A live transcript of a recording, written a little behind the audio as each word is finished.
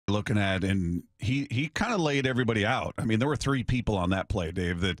looking at, and he kind of laid everybody out. I mean, there were 3 people on that play,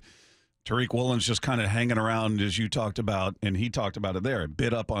 Dave, that Tariq Woolen's just kind of hanging around, as you talked about, and he talked about it there.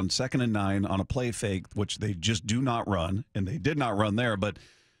 Bit up on 2nd and 9 on a play fake, which they just do not run, and they did not run there. But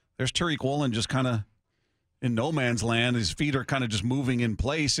there's Tariq Woolen just kind of in no man's land. His feet are kind of just moving in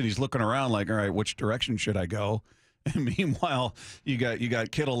place, and he's looking around like, all right, which direction should I go? And meanwhile, you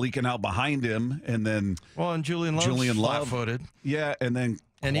got Kittle leaking out behind him, and then and Julian Love's flat-footed. Yeah, and then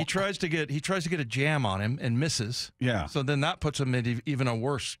he tries to get a jam on him and misses. Yeah. So then that puts him in even a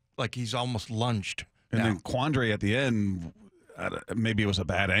worse, like he's almost lunged. And then Quandre at the end, maybe it was a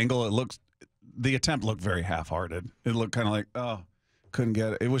bad angle. The attempt looked very half-hearted. It looked kind of like, oh, couldn't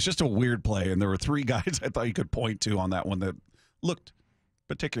get it. It was just a weird play, and there were 3 guys I thought you could point to on that one that looked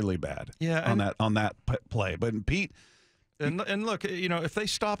particularly bad. Yeah, on that play. But Pete, and look, if they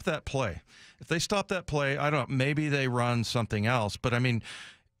stop that play, I don't know, maybe they run something else. But I mean,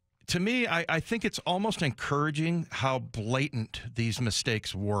 to me, I think it's almost encouraging how blatant these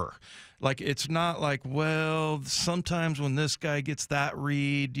mistakes were. Like, it's not like, well, sometimes when this guy gets that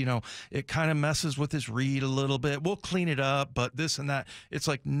read, it kind of messes with his read a little bit. We'll clean it up, but this and that. It's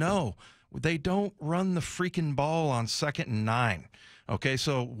like, no, they don't run the freaking ball on 2nd and 9. Okay,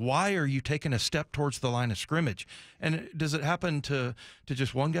 so why are you taking a step towards the line of scrimmage? And does it happen to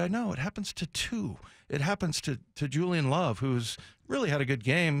just one guy? No, it happens to 2. It happens to Julian Love, who's really had a good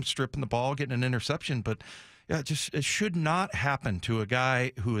game, stripping the ball, getting an interception. But yeah, it should not happen to a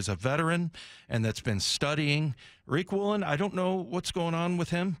guy who is a veteran and that's been studying. Tariq Woolen, I don't know what's going on with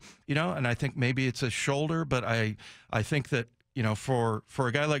him, and I think maybe it's a shoulder, but I think that, for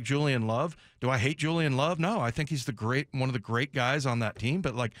a guy like Julian Love, do I hate Julian Love? No, I think he's one of the great guys on that team.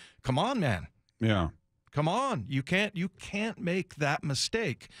 But like, come on, man. Yeah. Come on. You can't make that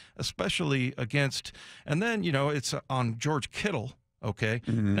mistake, especially against. And then it's on George Kittle. Okay.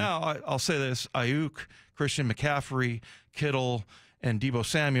 Mm-hmm. Now I'll say this: Ayuk, Christian McCaffrey, Kittle, and Deebo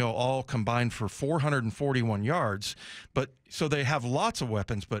Samuel all combined for 441 yards. But so they have lots of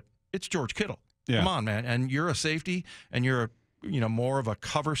weapons, but it's George Kittle. Yeah. Come on, man. And you're a safety, and you're more of a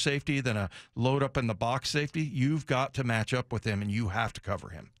cover safety than a load up in the box safety. You've got to match up with him, and you have to cover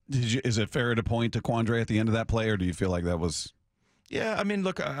him. Is it fair to point to Quandre at the end of that play, or do you feel like that was? Yeah, I mean,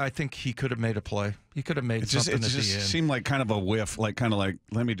 look, I think he could have made a play. He could have made something at the end. It just seemed like kind of a whiff, like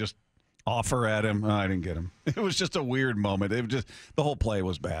let me just offer at him. Oh, I didn't get him. It was just a weird moment. It was the whole play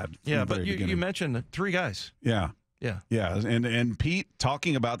was bad. Yeah, but you mentioned 3 guys. Yeah. Yeah. Yeah. And Pete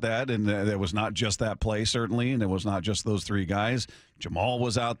talking about that, and it was not just that play, certainly, and it was not just those 3 guys. Jamal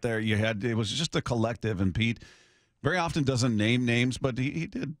was out there. It was just a collective, and Pete very often doesn't name names, but he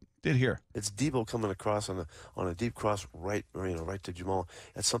did here. It's Deebo coming across on a deep cross right to Jamal.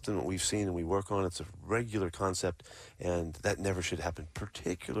 That's something that we've seen and we work on. It's a regular concept, and that never should happen,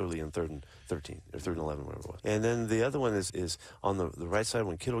 particularly in 3rd and 13 or 3rd and 11, whatever it was. And then the other one is on the right side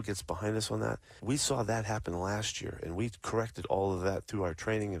when Kittle gets behind us on that. We saw that happen last year, and we corrected all of that through our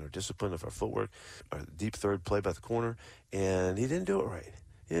training and our discipline of our footwork, our deep third play by the corner, and he didn't do it right.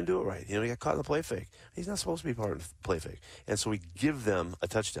 He didn't do it right. He got caught in the play fake. He's not supposed to be part of the play fake. And so we give them a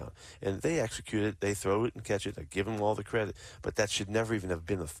touchdown. And they execute it. They throw it and catch it. I give them all the credit. But that should never even have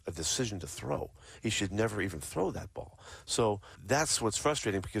been a decision to throw. He should never even throw that ball. So that's what's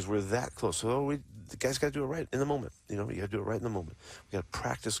frustrating, because we're that close. So the guy's got to do it right in the moment. You got to do it right in the moment. We got to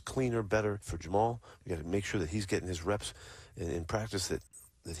practice cleaner, better for Jamal. We got to make sure that he's getting his reps in practice, that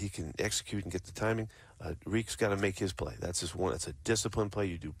he can execute and get the timing. Reek's got to make his play. That's just one. It's a disciplined play.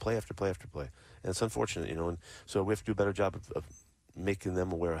 You do play after play after play, and it's unfortunate, and so we have to do a better job of making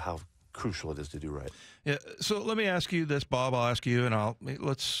them aware of how crucial it is to do right. Yeah. So let me ask you this, Bob. I'll ask you, and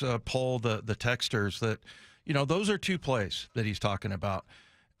let's poll the texters that, those are 2 plays that he's talking about.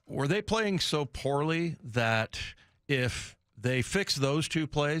 Were they playing so poorly that if they fix those 2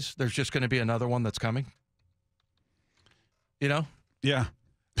 plays, there's just going to be another one that's coming? Yeah.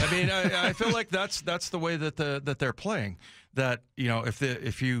 I mean, I feel like that's the way that they're playing. That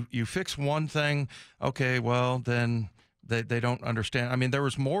if you fix one thing, okay, well then they don't understand. I mean, there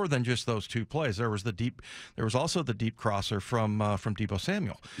was more than just those 2 plays. There was also the deep crosser from Deebo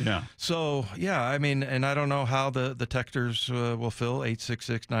Samuel. Yeah. So yeah, I mean, and I don't know how the texters will fill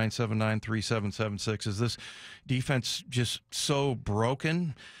 866-979-3776. Is this defense just so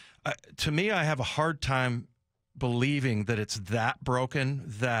broken? To me, I have a hard time believing that it's that broken,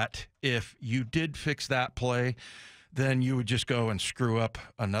 that if you did fix that play, then you would just go and screw up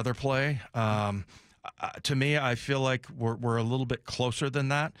another play. To me, I feel like we're a little bit closer than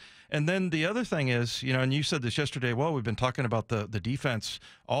that. And then the other thing is, and you said this yesterday, well, we've been talking about the defense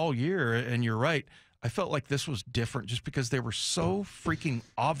all year, and you're right. I felt like this was different just because they were so freaking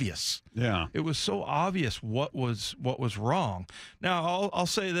obvious. Yeah. It was so obvious what was wrong. Now, I'll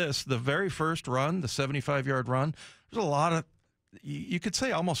say this. The very first run, the 75-yard run, there's a lot of, you could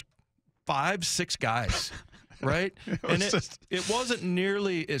say almost 5-6 guys. Right? And it wasn't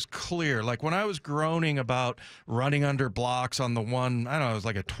nearly as clear. Like when I was groaning about running under blocks on the one, I don't know, it was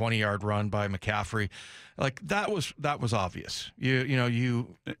like a 20-yard run by McCaffrey. Like that was obvious.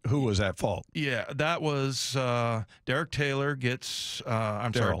 Who was at fault? Yeah, that was Derek Taylor gets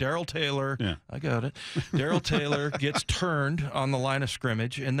Darryl Taylor. Yeah. I got it. Darryl Taylor gets turned on the line of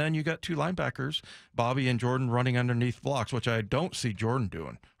scrimmage, and then you got two linebackers, Bobby and Jordan, running underneath blocks, which I don't see Jordan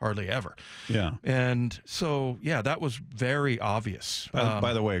doing hardly ever. Yeah. And so, yeah, that was very obvious.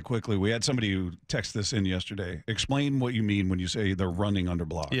 By the way, quickly, we had somebody who texted this in yesterday. Explain what you mean when you say they're running under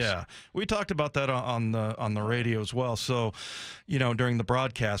blocks. Yeah, we talked about that on the radio as well. So, during the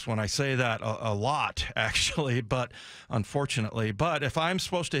broadcast, when I say that a lot, actually, but unfortunately, but if I'm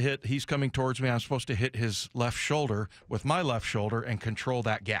supposed to hit, he's coming towards me, I'm supposed to hit his left shoulder with my left shoulder and control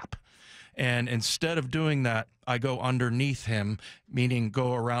that gap. And instead of doing that, I go underneath him, meaning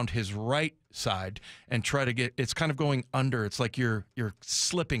go around his right side and try to get, it's kind of going under. It's like you're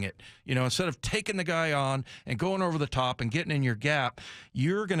slipping it. Instead of taking the guy on and going over the top and getting in your gap,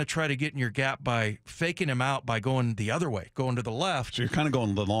 you're going to try to get in your gap by faking him out by going the other way, going to the left. So you're kind of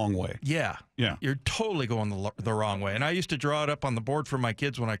going the long way. Yeah. Yeah. You're totally going the wrong way. And I used to draw it up on the board for my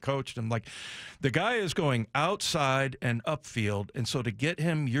kids when I coached. I'm like, the guy is going outside and upfield. And so to get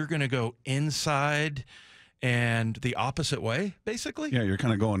him, you're going to go inside and the opposite way, basically. Yeah, you're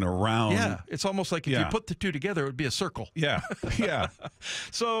kind of going around. Yeah, it's almost like if you put the two together, it would be a circle. Yeah, yeah.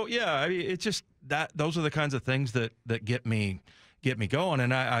 So, yeah, I mean, it's just those are the kinds of things that get me going.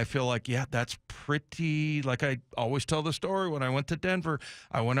 And I feel like, yeah, that's pretty, like I always tell the story. When I went to Denver,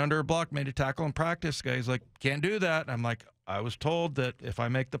 I went under a block, made a tackle in practice. The guy's like, can't do that. And I'm like, I was told that if I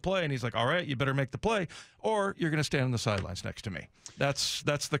make the play, and he's like, all right, you better make the play, or you're going to stand on the sidelines next to me. That's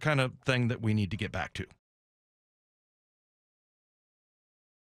the kind of thing that we need to get back to.